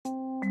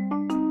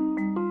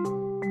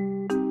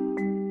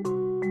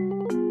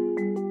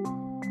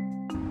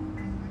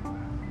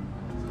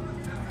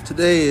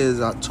Today is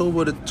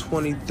October the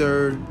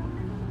 23rd,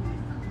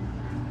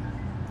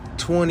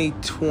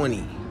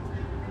 2020.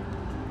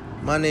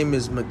 My name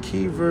is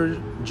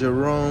McKeever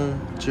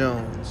Jerome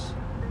Jones,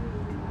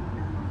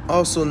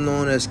 also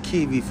known as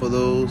Kiwi for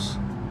those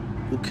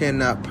who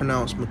cannot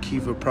pronounce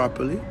McKeever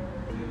properly.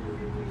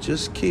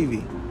 Just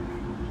Kiwi.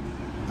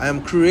 I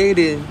am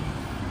creating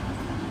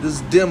this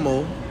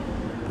demo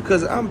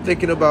because I'm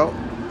thinking about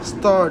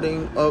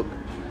starting up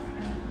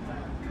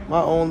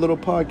my own little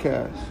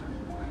podcast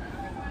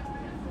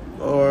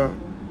or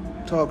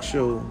talk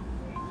show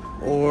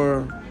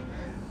or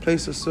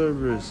place of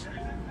service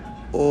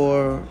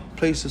or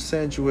place of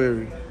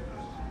sanctuary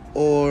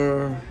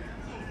or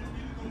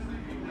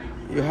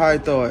your high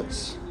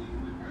thoughts.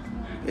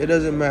 It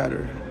doesn't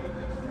matter.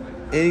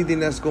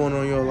 Anything that's going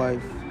on in your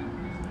life,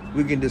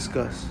 we can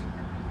discuss.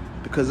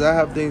 Because I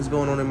have things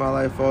going on in my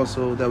life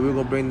also that we're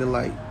going to bring to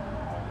light.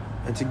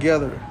 And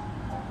together,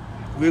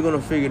 we're going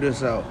to figure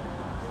this out.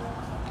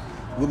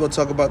 We're going to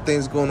talk about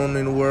things going on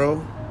in the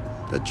world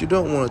that you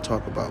don't want to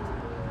talk about.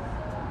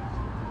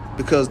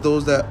 Because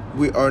those that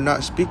we are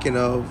not speaking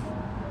of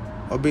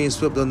are being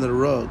swept under the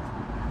rug.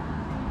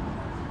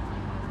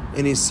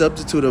 Any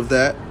substitute of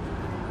that,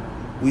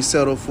 we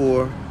settle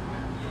for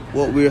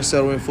what we are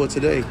settling for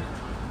today.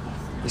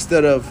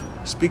 Instead of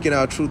speaking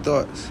our true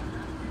thoughts.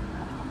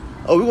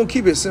 Oh, we're going to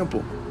keep it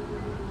simple.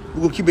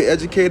 We're going to keep it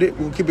educated. We're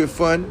going to keep it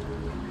fun.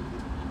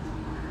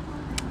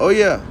 Oh,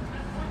 yeah.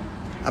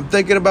 I'm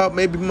thinking about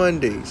maybe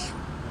Mondays.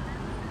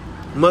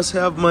 Must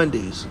have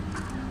Mondays.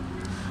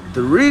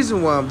 The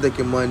reason why I'm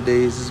thinking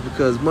Mondays is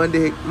because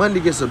Monday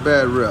gets a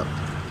bad rep.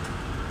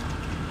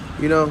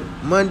 You know,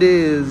 Monday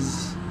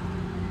is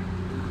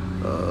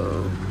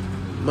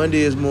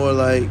more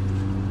like,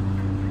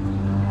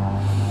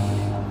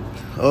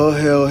 oh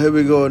hell, here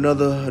we go,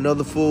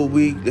 another full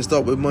week. Let's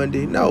start with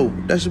Monday. No,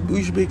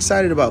 we should be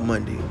excited about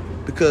Monday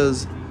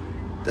because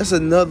that's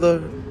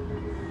another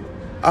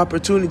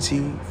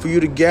opportunity for you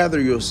to gather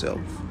yourself.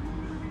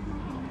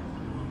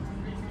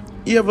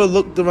 You ever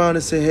looked around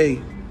and say,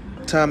 hey,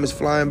 time is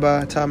flying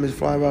by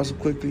so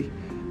quickly?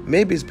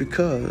 Maybe it's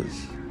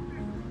because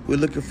we're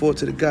looking forward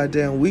to the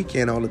goddamn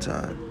weekend all the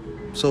time.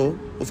 So,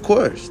 of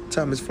course,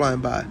 time is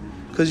flying by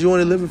because you're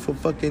only living for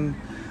fucking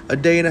a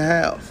day and a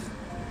half.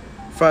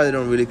 Friday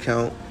don't really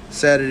count.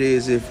 Saturday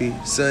is iffy.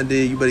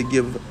 Sunday, you better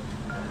give,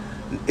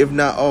 if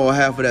not all,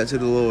 half of that to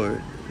the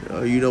Lord.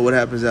 You know what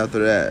happens after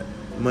that.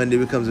 Monday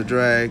becomes a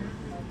drag.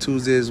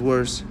 Tuesday is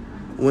worse.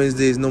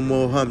 Wednesday is no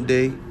more hump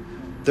day.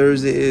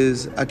 Thursday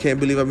is, I can't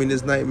believe I'm in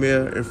this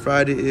nightmare. And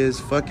Friday is,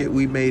 fuck it,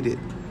 we made it.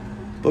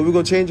 But we're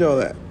going to change all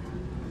that.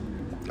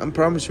 I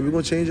promise you, we're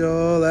going to change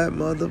all that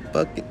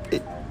motherfucking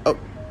it. Oh,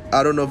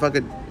 I don't know if I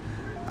could.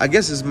 I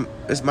guess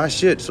it's my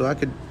shit, so I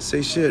could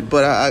say shit.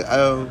 But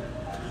I'm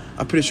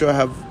pretty sure I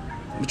have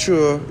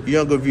mature,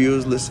 younger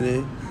viewers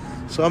listening.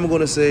 So I'm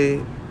going to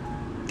say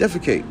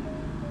defecate.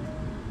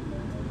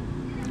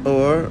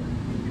 Or,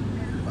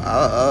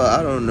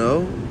 I don't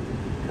know,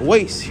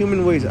 waste,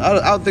 human waste.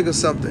 I'll think of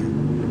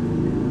something.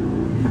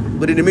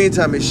 But in the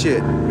meantime, it's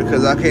shit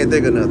because I can't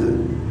think of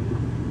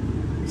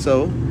nothing.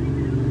 So,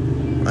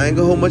 I ain't going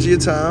to hold much of your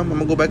time. I'm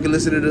going to go back and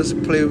listen to this,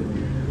 play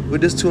with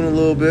this tune a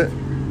little bit.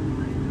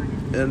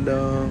 And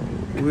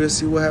we'll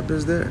see what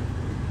happens there.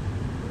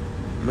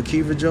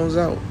 McKeever Jones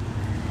out.